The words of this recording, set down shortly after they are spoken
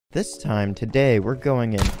This time, today, we're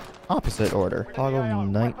going in opposite order. Toggle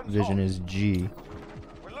night vision is G.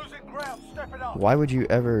 Why would you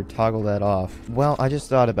ever toggle that off? Well, I just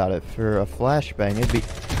thought about it. For a flashbang, it'd be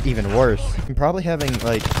even worse. I'm probably having,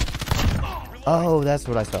 like... Oh, that's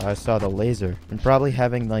what I saw. I saw the laser. And probably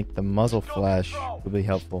having, like, the muzzle flash would be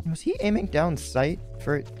helpful. Was he aiming down sight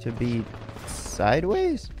for it to be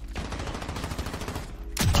sideways?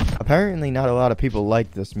 Apparently not a lot of people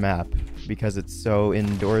like this map because it's so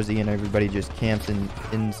indoorsy and everybody just camps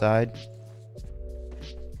inside.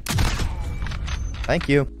 Thank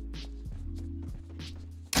you.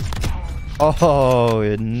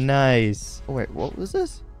 Oh, nice. Oh, wait, what was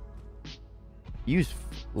this? Use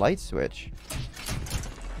light switch.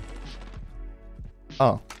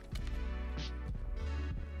 Oh.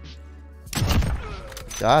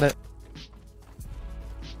 Got it.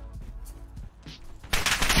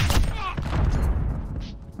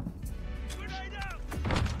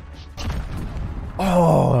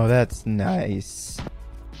 Oh, that's nice.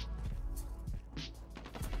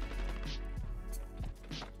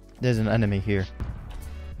 There's an enemy here.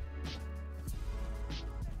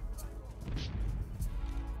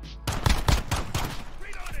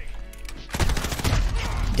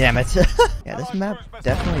 Damn it. Yeah, this map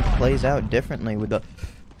definitely plays out differently with the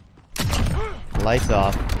lights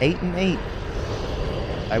off. 8 and 8.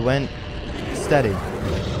 I went steady.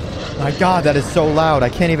 My god, that is so loud. I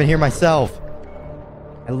can't even hear myself.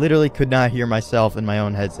 I literally could not hear myself in my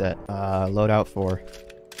own headset. Loadout 4.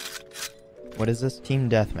 What is this? Team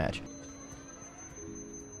deathmatch.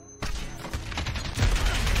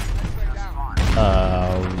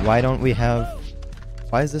 Why don't we have...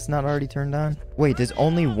 Why is this not already turned on? Wait, does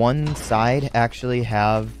only one side actually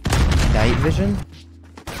have night vision?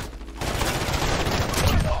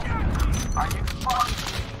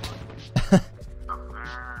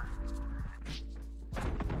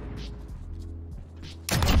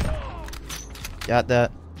 Got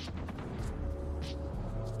that.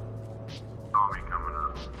 Army coming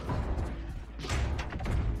up.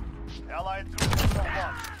 Allied troops so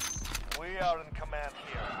much. We are in command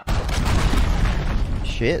here.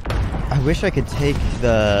 Shit. I wish I could take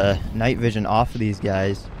the night vision off of these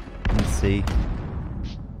guys. Let's see.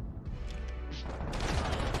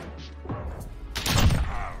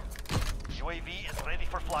 UAV is ready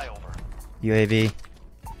for flyover. UAV. This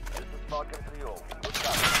is Falcon 3-0. Good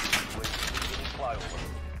job. UAV beginning flyover.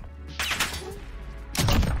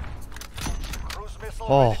 Cruise missile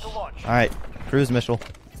ready to Oh. launch. Alright. Cruise missile.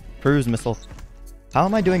 Cruise missile. How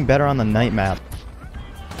am I doing better on the night map?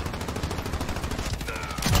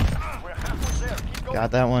 We're halfway there. Keep going.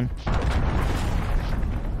 Got that one.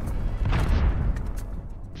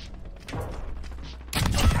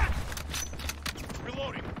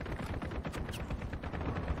 Reloading.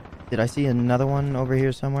 Did I see another one over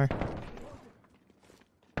here somewhere?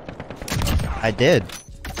 I did.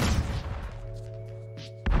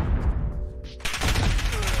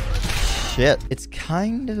 Shit. It's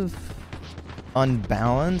kind of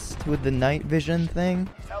unbalanced with the night vision thing.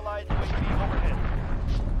 Allied UAV overhead.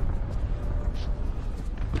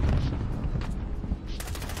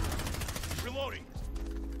 Reloading.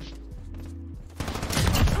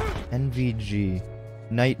 NVG.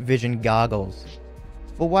 Night vision goggles.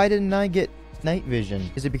 Well, why didn't I get night vision?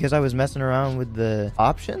 Is it because I was messing around with the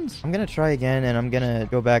options? I'm gonna try again and I'm gonna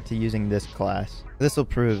go back to using this class. This will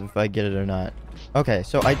prove if I get it or not. Okay,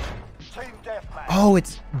 so I... Team deathmatch. Oh,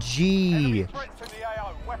 it's G. Enemy threats in the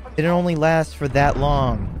AO. Weapons It only lasts for that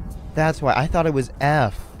long. That's why. I thought it was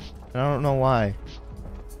F. I don't know why.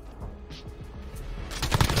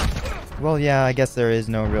 Well, yeah, I guess there is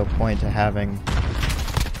no real point to having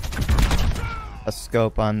a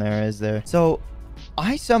scope on there, is there? So,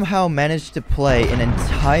 I somehow managed to play an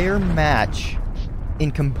entire match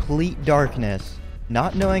in complete darkness,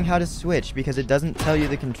 not knowing how to switch because it doesn't tell you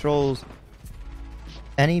the controls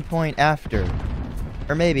any point after.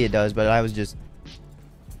 Or maybe it does, but I was just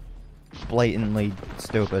blatantly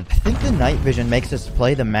stupid. I think the night vision makes us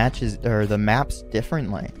play the matches or the maps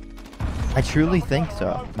differently. I truly think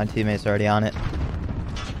so. My teammate's already on it.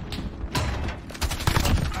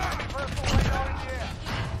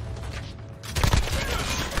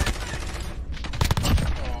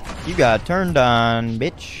 You got turned on,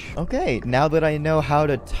 bitch. Okay, now that I know how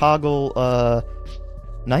to toggle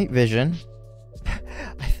night vision,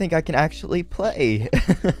 I think I can actually play.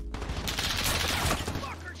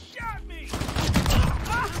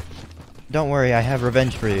 Don't worry, I have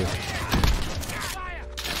revenge for you.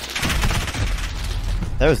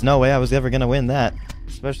 There was no way I was ever gonna win that,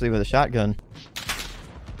 especially with a shotgun.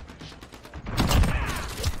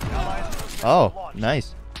 Oh,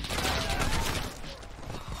 nice.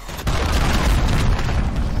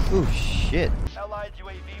 Ooh, shit. Allied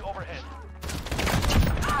UAV overhead.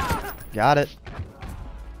 Got it.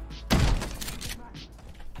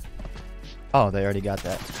 Oh, they already got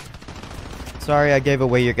that. Sorry, I gave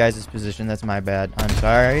away your guys' position. That's my bad. I'm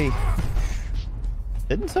sorry.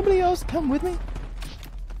 Didn't somebody else come with me?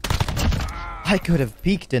 I could have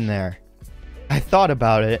peeked in there. I thought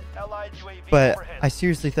about it, but I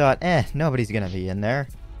seriously thought, nobody's gonna be in there.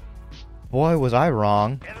 Boy, was I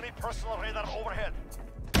wrong. Enemy personal radar overhead.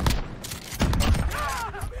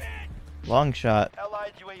 Long shot.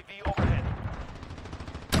 Allied UAV overhead.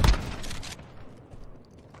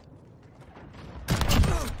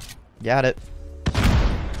 Got it.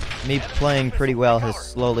 Me playing pretty well has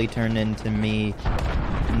slowly turned into me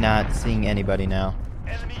not seeing anybody now.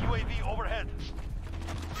 Enemy UAV overhead.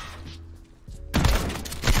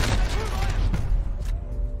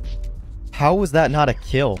 How was that not a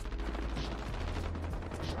kill?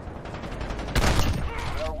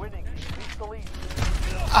 We are winning. Increase the lead.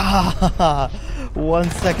 Ah, 1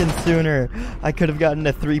 second sooner. I could have gotten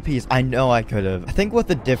a 3-piece. I know I could have. I think what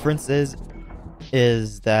the difference is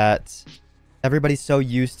that everybody's so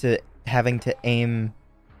used to having to aim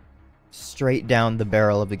straight down the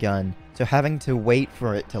barrel of the gun. So having to wait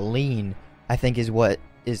for it to lean, I think, is what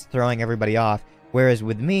is throwing everybody off. Whereas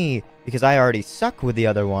with me, because I already suck with the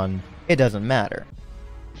other one, it doesn't matter.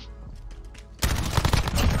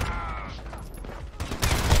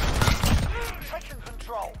 Taking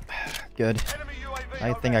control. Good. Enemy UAV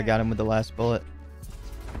I think I got him with the last bullet.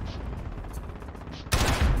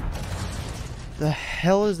 The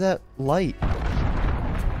hell is that light? We've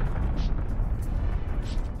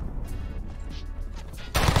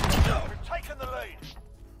taken the lead.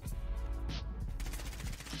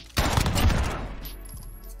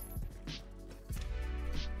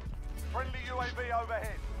 Friendly UAV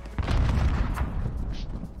overhead.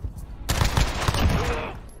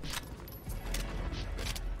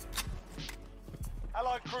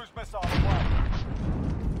 Allied cruise missile away.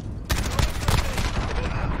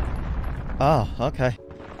 Oh, okay.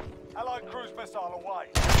 Allied cruise missile away.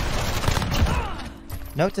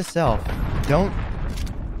 Note to self, don't...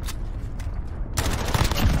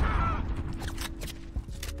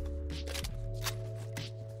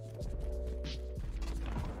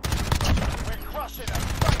 We're crushing it.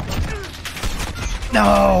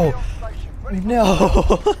 No!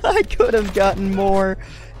 No! I could have gotten more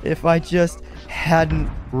if I just hadn't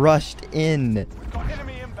rushed in. We've got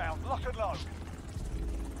enemy inbound. Lock and load.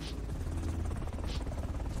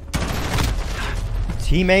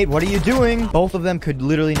 Teammate, what are you doing? Both of them could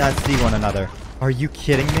literally not see one another. Are you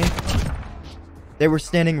kidding me? They were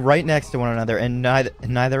standing right next to one another, and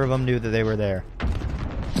neither of them knew that they were there. Enemy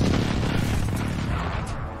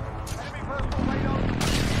personal radar.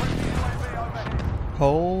 Friendly UAV overhead.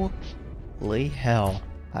 Holy hell.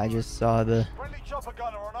 I just saw the Friendly chopper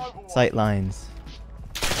gunner on overwatch. sight lines.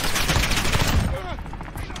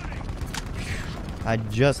 I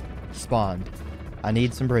just spawned. I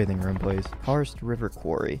need some breathing room, please. Karst River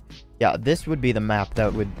Quarry. Yeah, this would be the map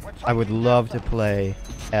that I would love to play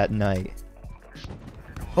at night.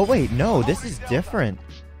 Oh wait, no, this is different.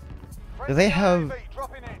 Do they have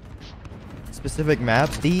Dropping in. specific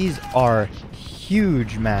maps? These are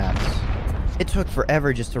huge maps. It took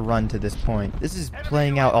forever just to run to this point. This is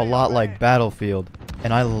playing out a lot like Battlefield,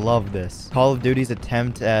 and I love this. Call of Duty's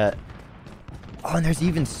attempt at... Oh, and there's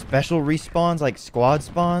even special respawns, like squad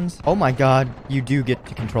spawns. Oh my god, you do get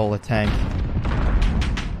to control a tank.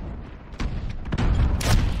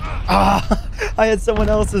 Ah! I had someone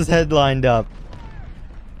else's head lined up.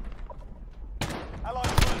 Allied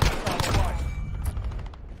cruise missile away.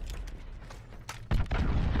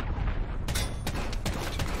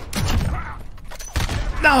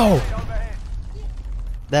 No! Overhead.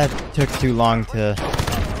 That took too long to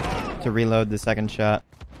reload the second shot.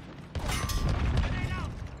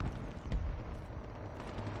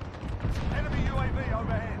 Enemy UAV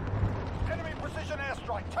overhead. Enemy precision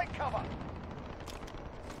airstrike. Take cover.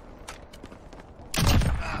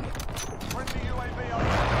 Friendly UAV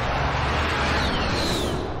overhead.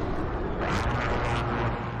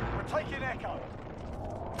 We're taking Echo.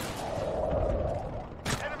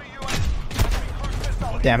 Enemy UAV. Enemy cruise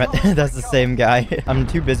missile. Damn it, that's the same guy. I'm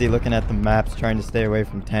too busy looking at the maps trying to stay away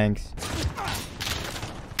from tanks.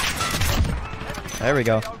 There we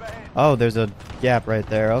go. Oh, there's a gap right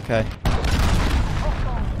there. Okay.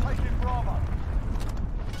 Hostiles taking Bravo.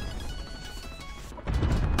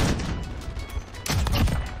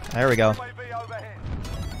 There we go. UAV overhead.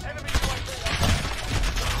 Enemy UAV overhead.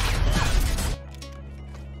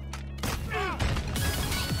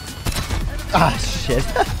 Ah, shit.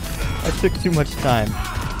 I took too much time.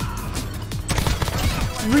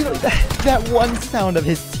 Really, that one sound of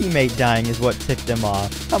his teammate dying is what ticked him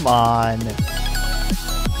off. Come on.